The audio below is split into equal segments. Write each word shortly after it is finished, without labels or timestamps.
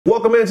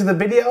Welcome into the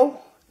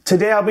video.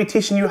 Today I'll be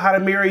teaching you how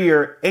to mirror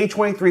your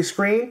A23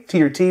 screen to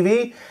your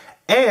TV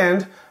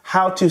and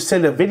how to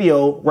send a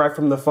video right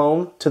from the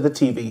phone to the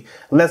TV.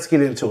 Let's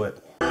get into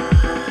it.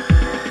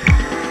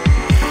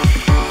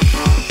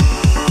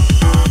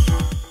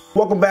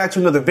 Welcome back to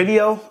another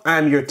video.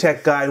 I'm your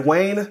tech guy,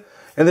 Wayne.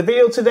 In the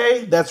video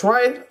today, that's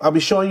right, I'll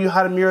be showing you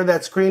how to mirror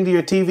that screen to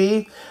your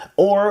TV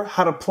or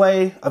how to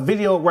play a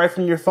video right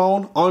from your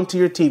phone onto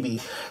your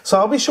TV. So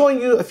I'll be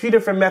showing you a few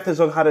different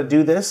methods on how to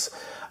do this.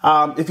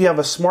 If you have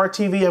a smart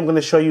TV, I'm going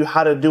to show you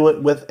how to do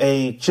it with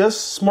a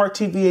just smart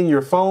TV in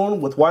your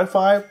phone with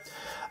Wi-Fi.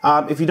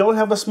 If you don't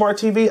have a smart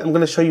TV, I'm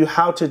going to show you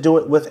how to do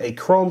it with a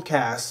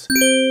Chromecast.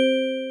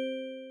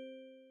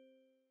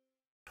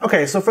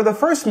 Okay, so for the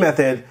first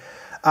method,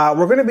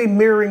 we're going to be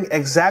mirroring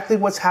exactly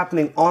what's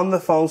happening on the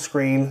phone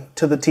screen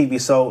to the TV.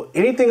 So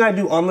anything I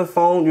do on the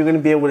phone, you're going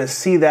to be able to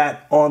see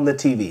that on the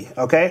TV.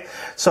 Okay,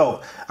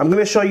 so I'm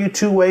going to show you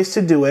two ways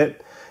to do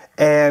it.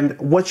 And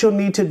what you'll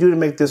need to do to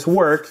make this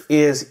work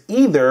is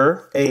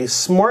either a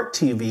smart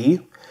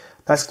TV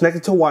that's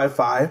connected to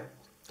Wi-Fi,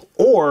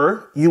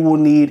 or you will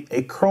need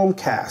a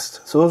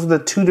Chromecast. So those are the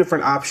two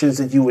different options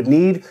that you would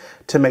need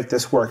to make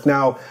this work.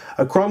 Now,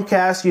 a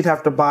Chromecast you'd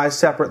have to buy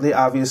separately,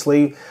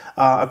 obviously.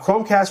 A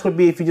Chromecast would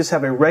be if you just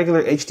have a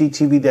regular HD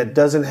TV that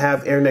doesn't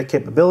have internet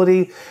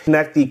capability.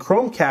 Connect the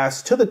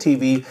Chromecast to the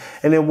TV,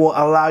 and it will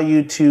allow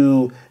you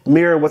to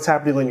mirror what's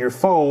happening on your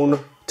phone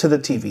to the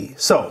TV.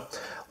 So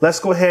let's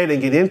go ahead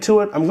and get into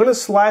it. I'm going to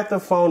slide the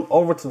phone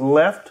over to the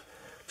left,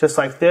 just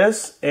like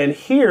this. And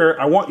here,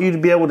 I want you to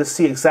be able to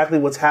see exactly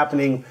what's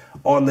happening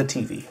on the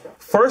TV.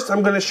 First,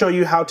 I'm going to show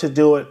you how to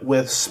do it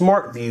with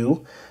Smart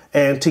View.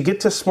 And to get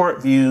to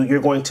Smart View,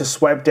 you're going to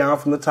swipe down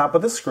from the top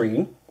of the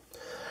screen,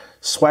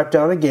 swipe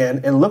down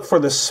again, and look for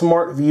the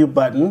Smart View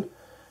button.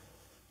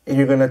 And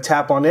you're going to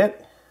tap on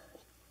it.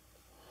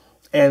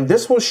 And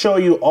this will show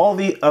you all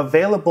the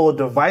available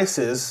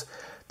devices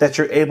that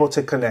you're able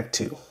to connect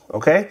to,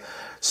 okay?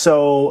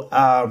 So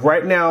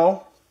right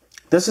now,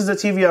 this is the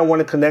TV I want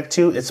to connect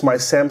to. It's my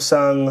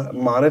Samsung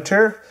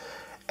monitor,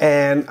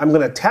 and I'm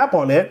going to tap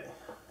on it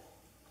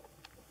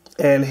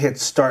and hit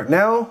start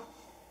now.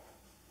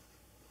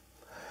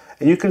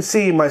 And you can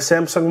see my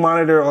Samsung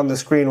monitor on the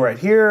screen right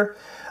here.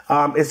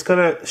 It's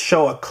going to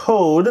show a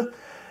code.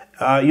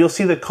 You'll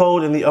see the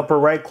code in the upper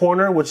right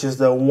corner, which is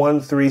the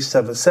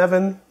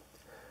 1377.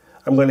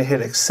 I'm going to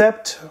hit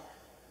accept.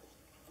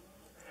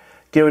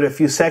 Give it a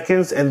few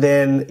seconds, and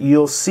then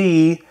you'll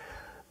see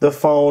the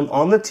phone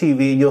on the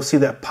TV. You'll see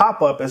that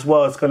pop up as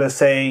well. It's going to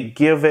say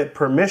give it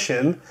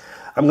permission.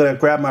 I'm going to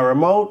grab my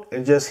remote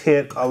and just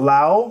hit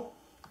allow.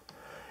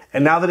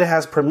 And now that it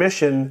has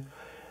permission,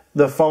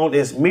 the phone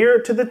is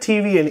mirrored to the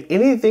TV, and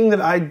anything that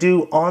I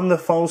do on the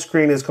phone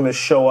screen is going to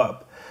show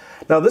up.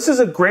 Now, this is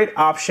a great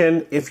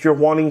option if you're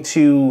wanting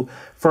to,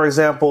 for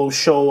example,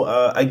 show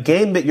a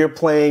game that you're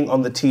playing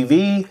on the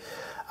TV.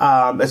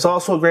 It's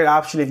also a great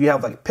option if you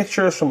have like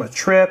pictures from a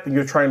trip and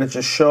you're trying to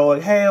just show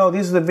like, hey, oh,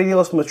 these are the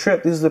videos from the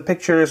trip, these are the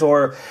pictures,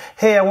 or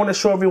hey, I want to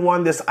show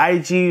everyone this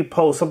IG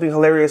post, something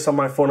hilarious on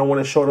my phone, I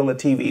want to show it on the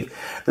TV.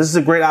 This is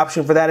a great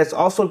option for that. It's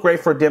also great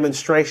for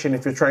demonstration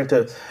if you're trying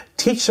to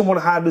teach someone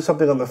how to do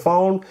something on the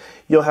phone.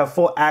 You'll have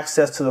full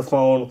access to the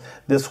phone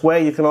this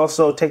way. You can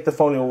also take the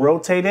phone and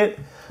rotate it.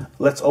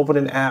 Let's open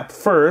an app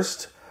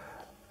first.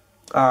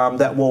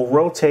 That will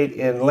rotate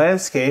in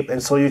landscape,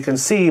 and so you can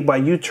see by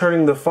you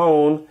turning the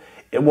phone,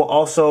 it will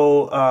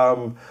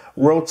also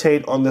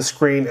rotate on the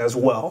screen as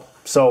well.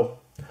 So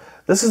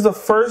this is the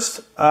first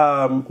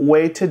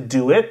way to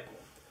do it.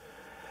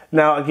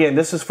 Now again,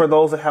 this is for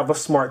those that have a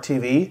smart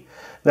TV.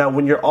 Now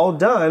when you're all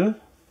done,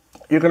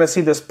 you're going to see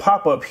this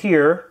pop up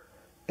here,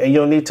 and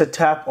you'll need to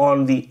tap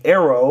on the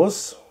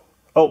arrows.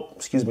 Oh,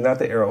 excuse me, not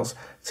the arrows.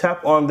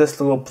 Tap on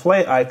this little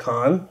play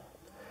icon.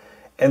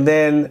 And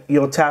then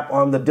you'll tap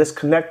on the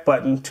disconnect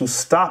button to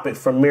stop it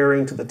from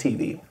mirroring to the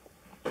TV.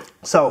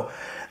 So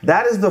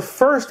that is the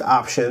first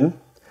option.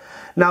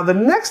 Now the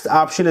next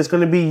option is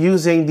going to be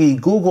using the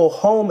Google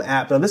Home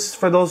app. Now this is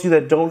for those of you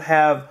that don't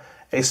have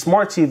a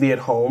smart TV at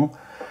home.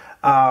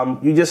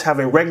 You just have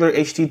a regular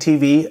HD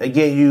TV.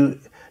 Again, you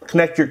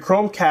connect your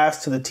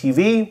Chromecast to the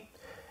TV,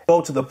 go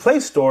to the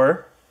Play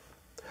Store,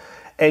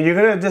 and you're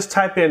going to just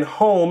type in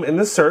Home in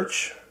the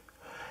search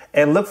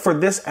and look for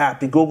this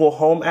app, the Google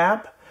Home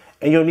app.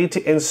 And you'll need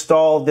to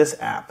install this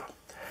app.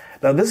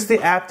 Now this is the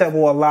app that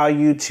will allow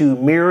you to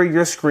mirror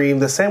your screen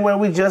the same way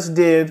we just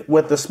did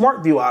with the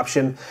Smart View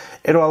option.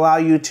 It'll allow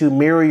you to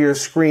mirror your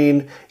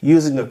screen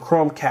using a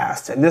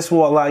Chromecast, and this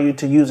will allow you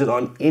to use it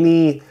on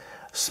any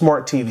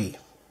smart TV.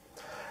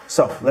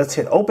 So let's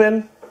hit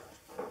open,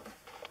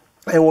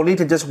 and we'll need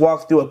to just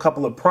walk through a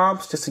couple of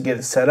prompts just to get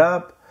it set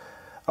up.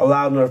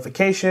 Allow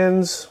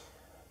notifications,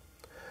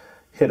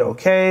 hit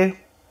OK.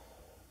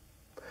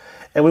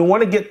 And we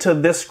want to get to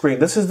this screen.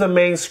 This is the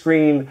main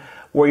screen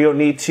where you'll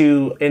need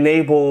to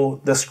enable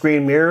the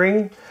screen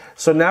mirroring.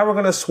 So now we're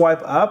going to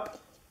swipe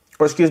up,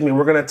 or excuse me,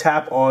 we're going to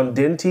tap on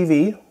DIN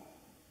TV.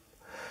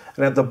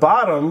 And at the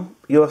bottom,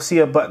 you'll see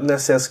a button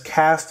that says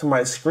Cast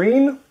My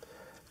Screen.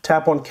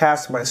 tap on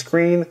cast my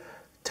screen,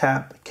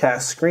 tap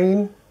cast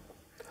screen,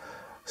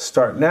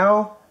 start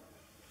now.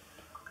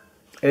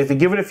 And if you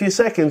give it a few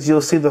seconds,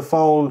 you'll see the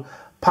phone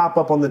pop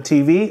up on the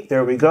TV.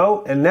 There we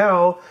go. And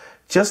now,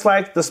 just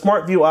like the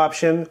Smart View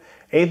option,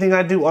 anything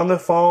I do on the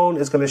phone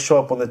is going to show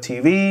up on the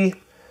TV.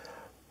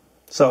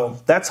 So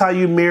that's how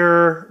you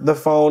mirror the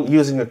phone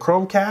using a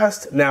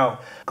Chromecast. Now,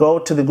 go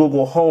to the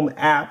Google Home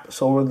app.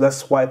 So let's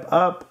swipe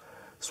up,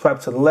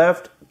 swipe to the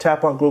left,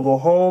 tap on Google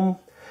Home,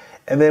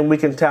 and then we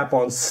can tap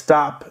on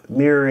Stop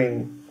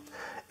Mirroring.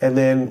 And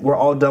then we're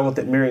all done with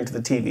it mirroring to the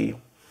TV.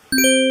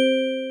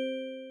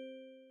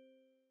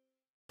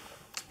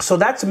 So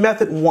that's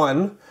method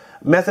one.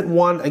 Method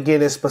one,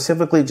 again, is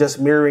specifically just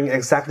mirroring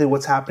exactly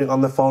what's happening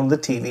on the phone and the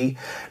TV.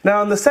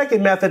 Now, in the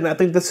second method, and I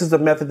think this is the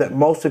method that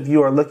most of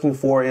you are looking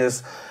for,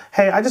 is,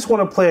 hey, I just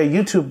want to play a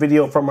YouTube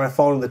video from my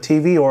phone and the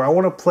TV, or I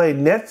want to play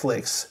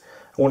Netflix.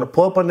 I want to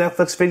pull up a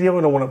Netflix video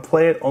and I want to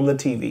play it on the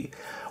TV.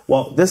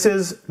 Well, this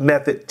is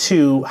method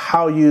two,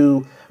 how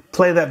you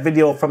play that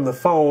video from the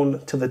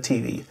phone to the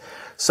TV.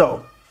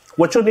 So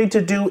what you'll need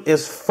to do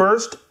is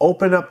first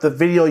open up the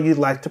video you'd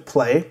like to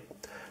play.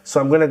 So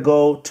I'm going to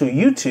go to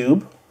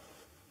YouTube.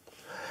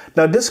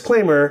 Now,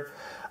 disclaimer,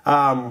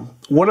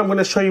 what I'm going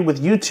to show you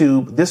with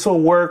YouTube, this will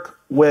work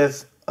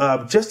with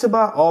just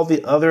about all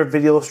the other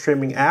video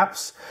streaming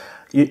apps.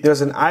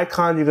 There's an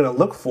icon you're going to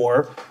look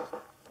for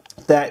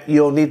that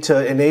you'll need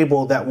to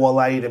enable that will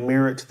allow you to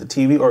mirror it to the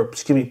TV, or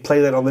excuse me,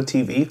 play that on the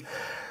TV.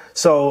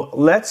 So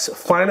let's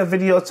find a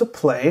video to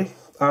play,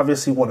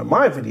 obviously one of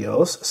my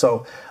videos.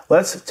 So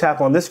let's tap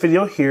on this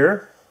video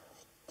here.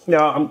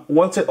 Now,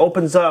 once it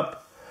opens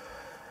up,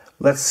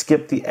 let's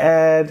skip the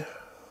ad.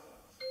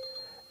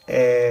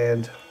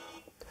 And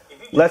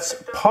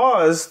let's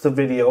pause the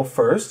video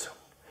first.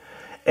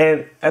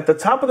 And at the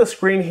top of the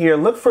screen here,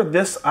 look for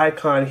this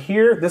icon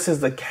here. This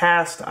is the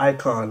cast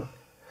icon.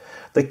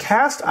 The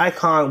cast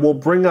icon will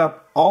bring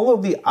up all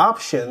of the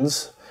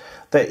options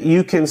that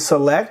you can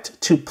select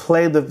to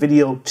play the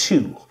video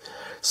to.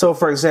 So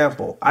for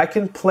example, I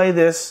can play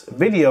this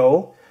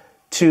video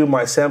to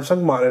my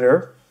Samsung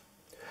monitor.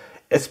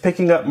 It's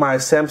picking up my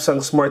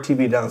Samsung Smart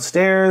TV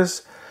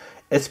downstairs.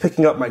 It's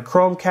picking up my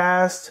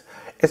Chromecast.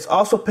 It's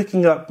also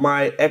picking up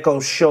my Echo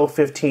Show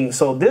 15.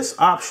 So this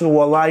option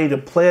will allow you to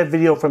play a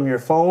video from your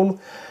phone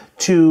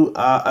to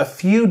a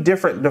few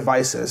different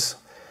devices.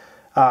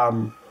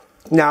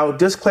 Now,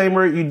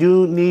 disclaimer, you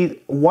do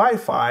need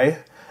Wi-Fi.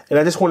 And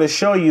I just want to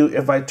show you,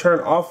 if I turn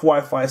off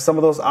Wi-Fi, some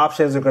of those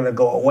options are going to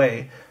go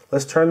away.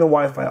 Let's turn the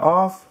Wi-Fi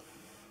off.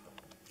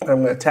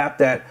 I'm going to tap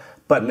that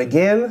button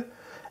again.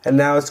 And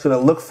now it's going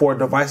to look for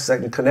devices I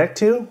can connect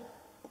to.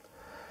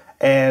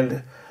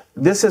 And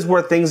this is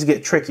where things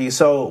get tricky.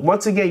 So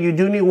once again, you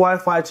do need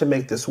Wi-Fi to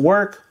make this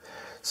work.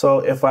 So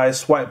if I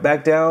swipe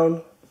back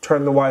down,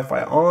 turn the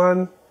Wi-Fi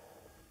on,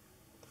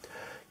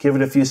 give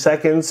it a few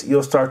seconds,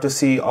 you'll start to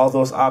see all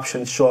those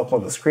options show up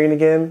on the screen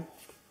again.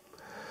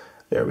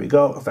 There we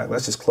go. In fact,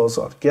 let's just close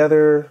all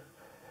together,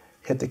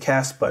 hit the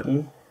cast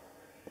button.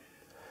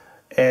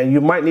 And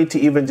you might need to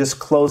even just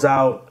close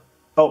out.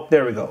 Oh,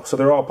 there we go. So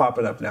they're all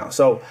popping up now.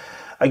 So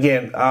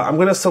again, I'm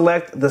going to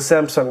select the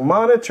Samsung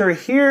monitor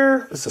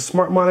here. It's a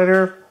smart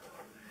monitor.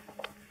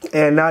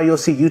 And now you'll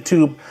see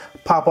YouTube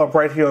pop up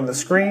right here on the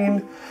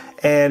screen.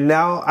 And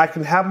now I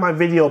can have my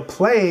video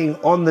playing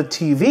on the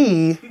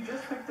TV.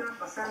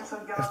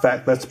 In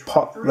fact,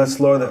 let's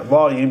lower that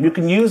volume. You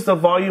can use the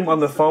volume on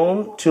the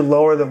phone to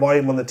lower the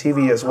volume on the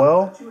TV as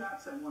well.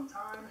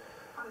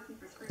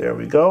 There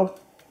we go.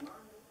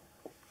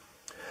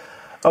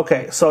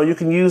 Okay, so you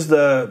can use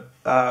the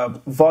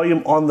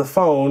volume on the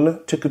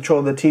phone to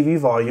control the TV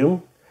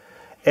volume.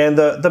 And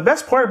the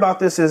best part about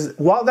this is,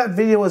 while that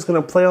video is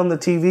going to play on the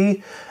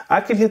TV,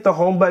 I can hit the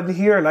home button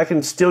here and I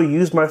can still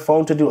use my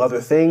phone to do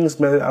other things.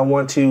 Maybe I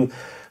want to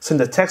send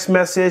a text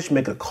message,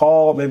 make a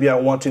call, maybe I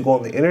want to go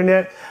on the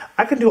internet.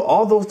 I can do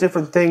all those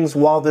different things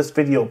while this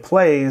video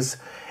plays,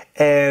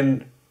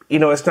 and you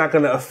know, it's not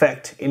going to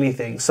affect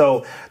anything.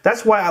 So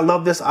that's why I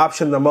love this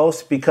option the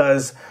most,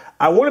 because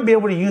I want to be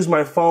able to use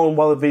my phone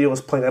while the video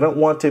is playing. I don't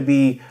want to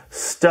be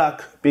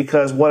stuck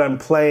because what I'm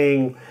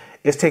playing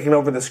is taking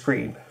over the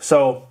screen.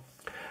 So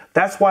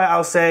that's why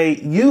I'll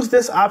say use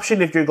this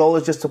option if your goal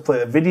is just to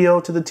play a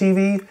video to the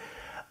TV.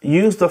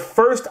 Use the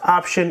first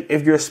option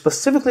if you're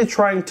specifically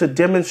trying to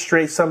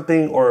demonstrate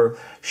something or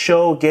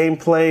show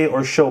gameplay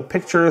or show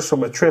pictures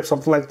from a trip,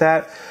 something like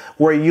that,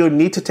 where you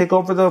need to take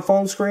over the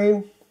phone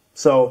screen.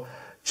 So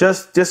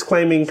just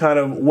disclaiming kind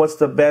of what's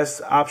the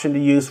best option to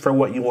use for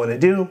what you want to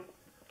do.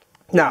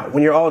 Now,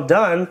 when you're all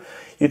done,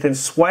 you can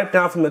swipe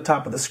down from the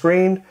top of the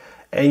screen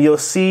and you'll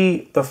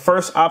see the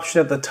first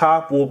option at the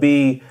top will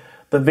be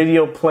the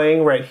video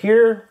playing right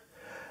here.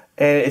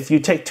 And if you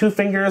take two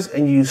fingers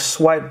and you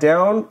swipe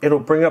down, it'll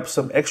bring up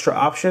some extra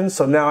options.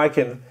 So now I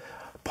can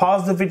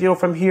pause the video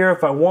from here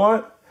if I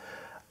want.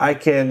 I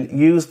can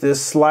use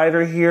this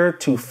slider here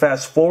to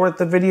fast forward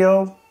the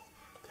video.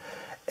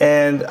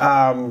 And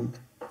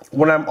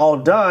when I'm all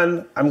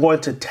done, I'm going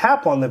to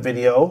tap on the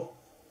video.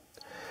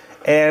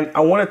 And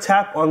I want to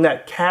tap on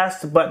that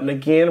cast button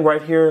again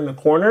right here in the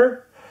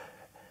corner.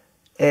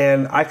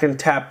 And I can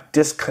tap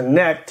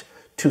disconnect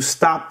to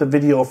stop the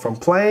video from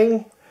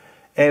playing,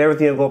 and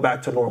everything will go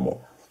back to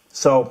normal.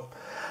 So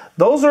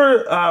those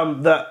are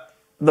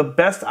the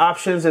best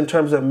options in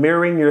terms of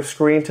mirroring your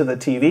screen to the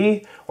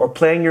TV or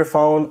playing your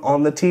phone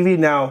on the TV.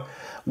 Now,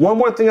 one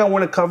more thing I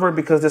want to cover,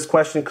 because this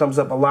question comes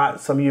up a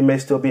lot. Some of you may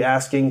still be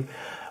asking,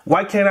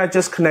 why can't I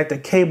just connect a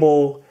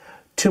cable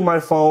to my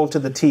phone to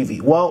the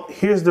TV? Well,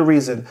 here's the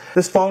reason.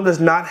 This phone does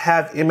not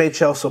have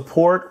MHL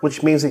support,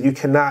 which means that you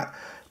cannot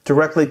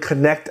directly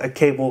connect a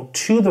cable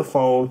to the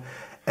phone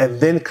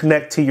and then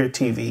connect to your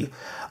TV.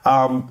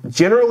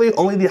 Generally,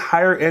 only the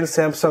higher end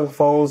Samsung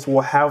phones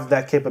will have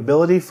that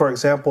capability. For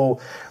example,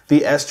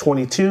 the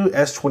S22,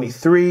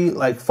 S23,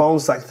 like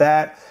phones like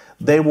that,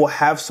 they will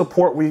have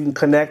support where you can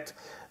connect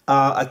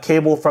a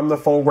cable from the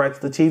phone right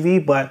to the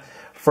TV. But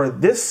for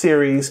this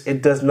series,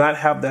 it does not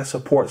have that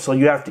support. So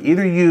you have to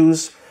either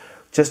use,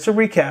 just to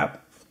recap,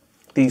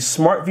 the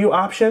Smart View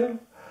option,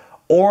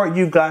 or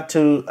you've got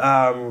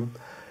to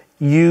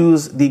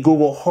use the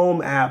Google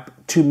Home app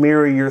to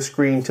mirror your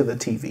screen to the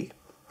TV.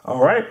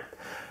 All right.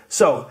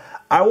 So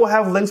I will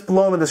have links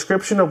below in the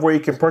description of where you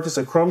can purchase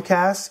a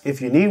Chromecast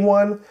if you need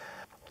one.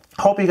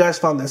 Hope you guys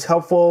found this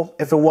helpful.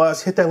 If it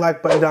was, hit that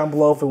like button down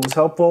below if it was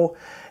helpful.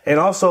 And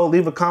also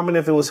leave a comment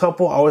if it was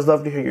helpful. I always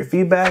love to hear your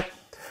feedback.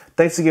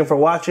 Thanks again for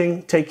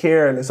watching. Take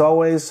care. And as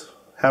always,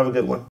 have a good one.